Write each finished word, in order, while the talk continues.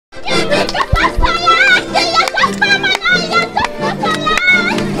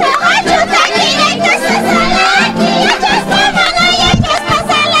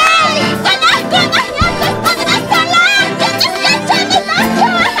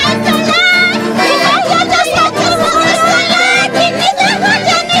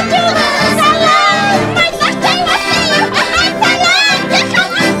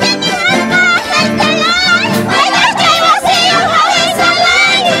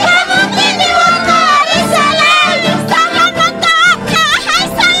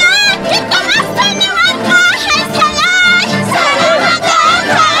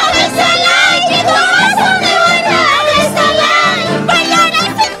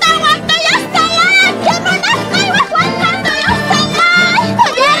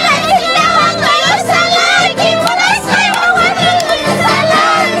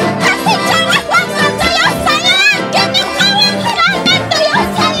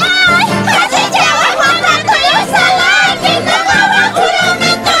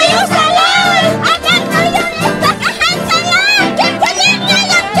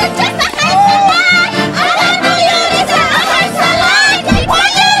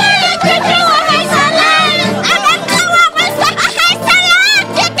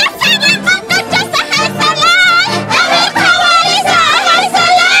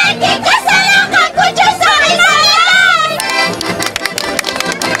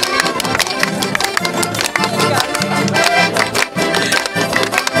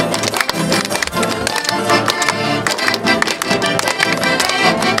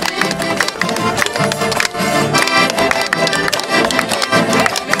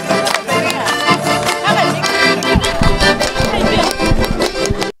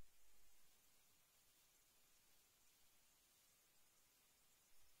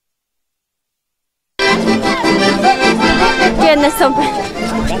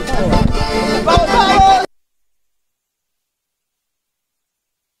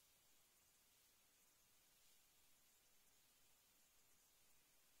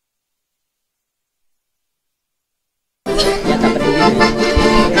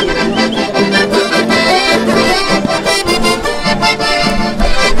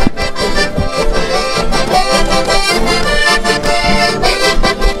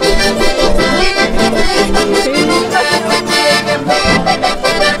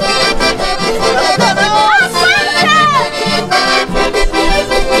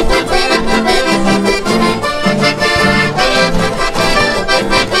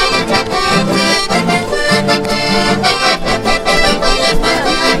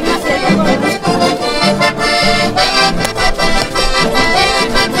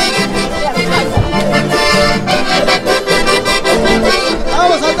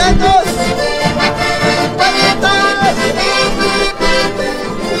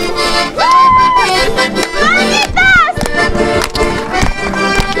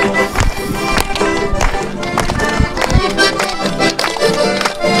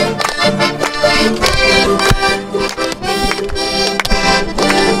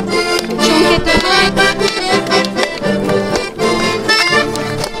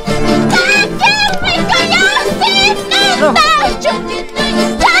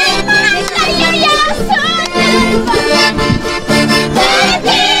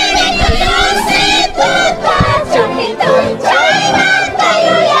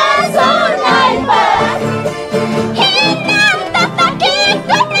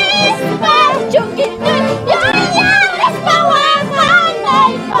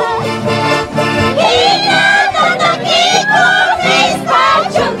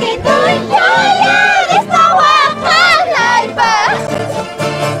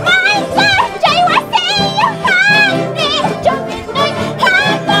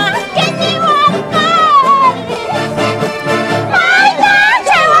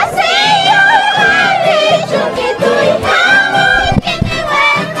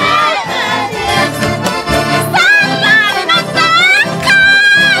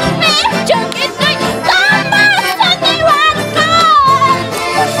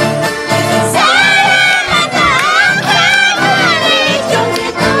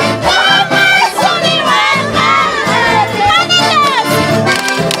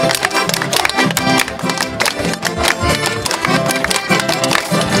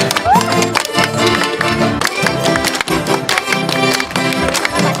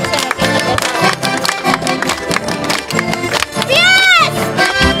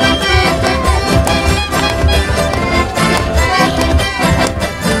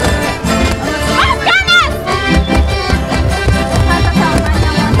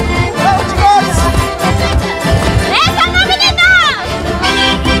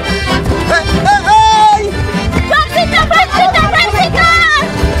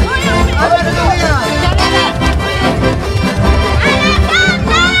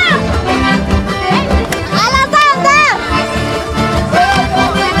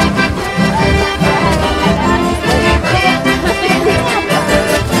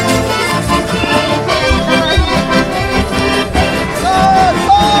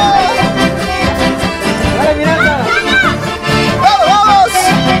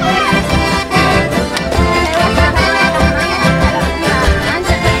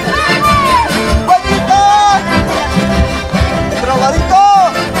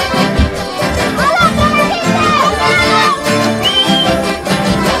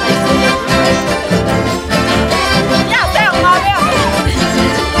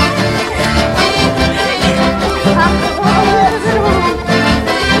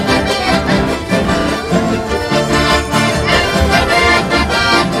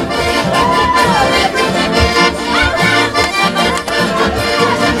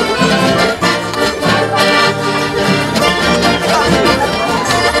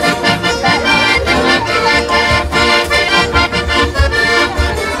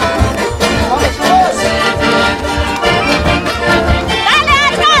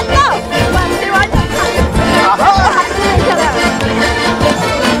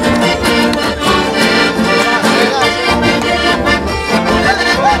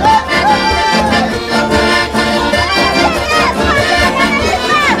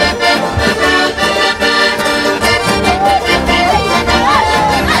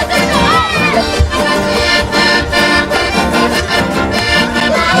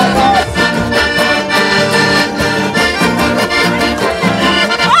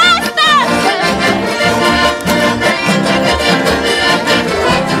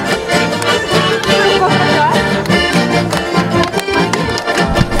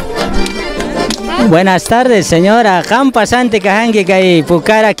Buenas tardes, señora. Han pasante kahangi kai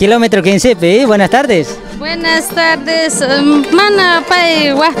Pucara kilómetro 15. Buenas tardes. Buenas tardes. Mana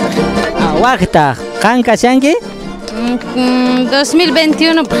pai waqta. Waqta. Han kashangi?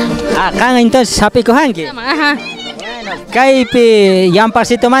 2021. Han entonces happy kohangi. Ajá. Bueno, kaipi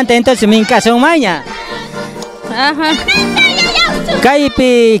yampasito mante entonces min caso maña. Ajá.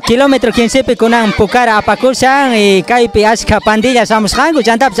 Kaipi kilómetro 15 kunan Pucara apakusan y kaipi aska pandilla samos hango,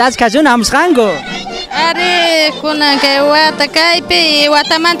 chantap aska zuna samos hango. Are kunan que wata kaipi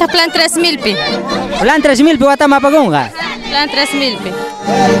watamanta plan 3000 pi. Plan 3000 pi watama apakunga. Plan 3000 pi.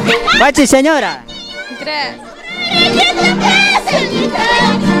 Pachi señora. Gracias.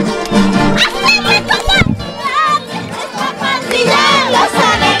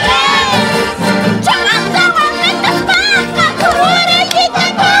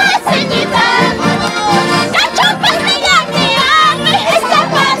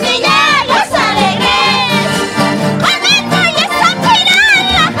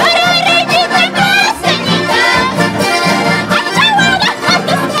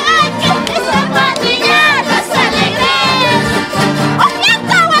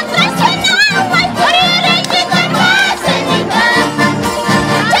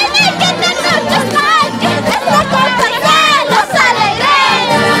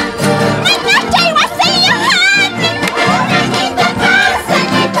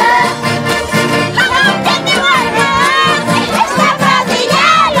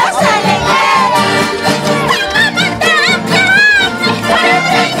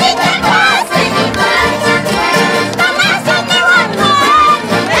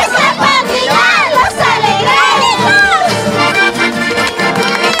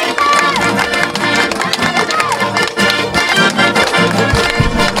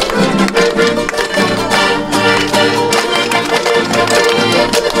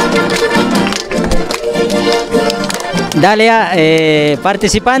 Dalia,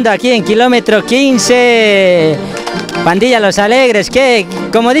 participando aquí en kilómetro 15, Pandilla Los Alegres, que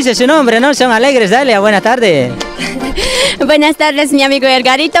como dice su nombre, ¿no? Son alegres. Dalia, buenas tardes. Buenas tardes, mi amigo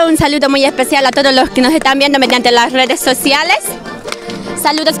Edgarito. Un saludo muy especial a todos los que nos están viendo mediante las redes sociales.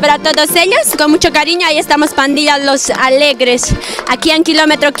 Saludos para todos ellos, con mucho cariño. Ahí estamos, Pandilla Los Alegres, aquí en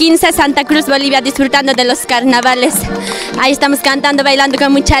kilómetro 15, Santa Cruz, Bolivia, disfrutando de los carnavales. Ahí estamos cantando, bailando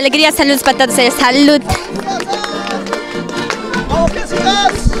con mucha alegría. Saludos para todos ellos. Salud.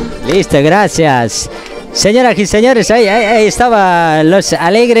 Listo, gracias. Señoras y señores, ahí estaban Los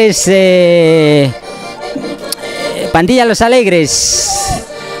Alegres, Pandilla Los Alegres.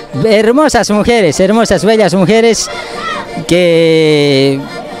 Hermosas mujeres, hermosas, bellas mujeres que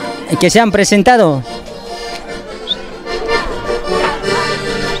se han presentado.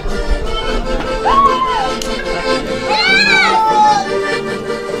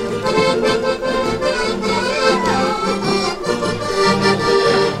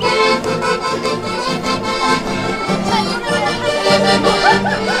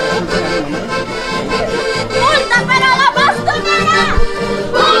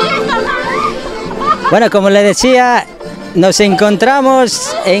 Bueno, como le decía, nos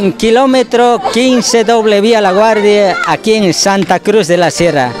encontramos en kilómetro 15 doble vía La Guardia, aquí en Santa Cruz de la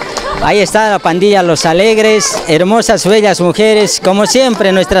Sierra. Ahí está la Pandilla Los Alegres, hermosas, bellas mujeres, como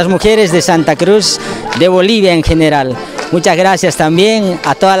siempre nuestras mujeres de Santa Cruz, de Bolivia en general. Muchas gracias también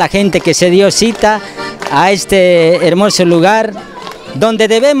a toda la gente que se dio cita a este hermoso lugar, donde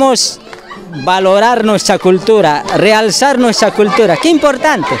debemos valorar nuestra cultura, realzar nuestra cultura. ¡Qué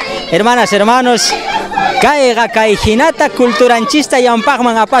importante! Hermanas, hermanos, Kaiga Hinata culturanchista y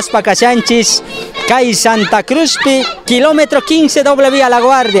ampagman a paz pacachanchis, Kai Santa Cruzpi, kilómetro 15 doble vía La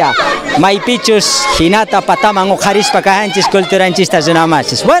Guardia, Maipichus, Hinata pataman ojaris pacachanchis culturanchistas de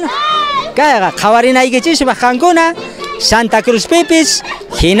namaches. Bueno, Kaiga Javarina Igichis Bajanguna, Santa Cruz Pipis,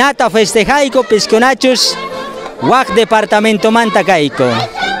 Hinata festejaico, pisconachus, Wak departamento Manta Caico.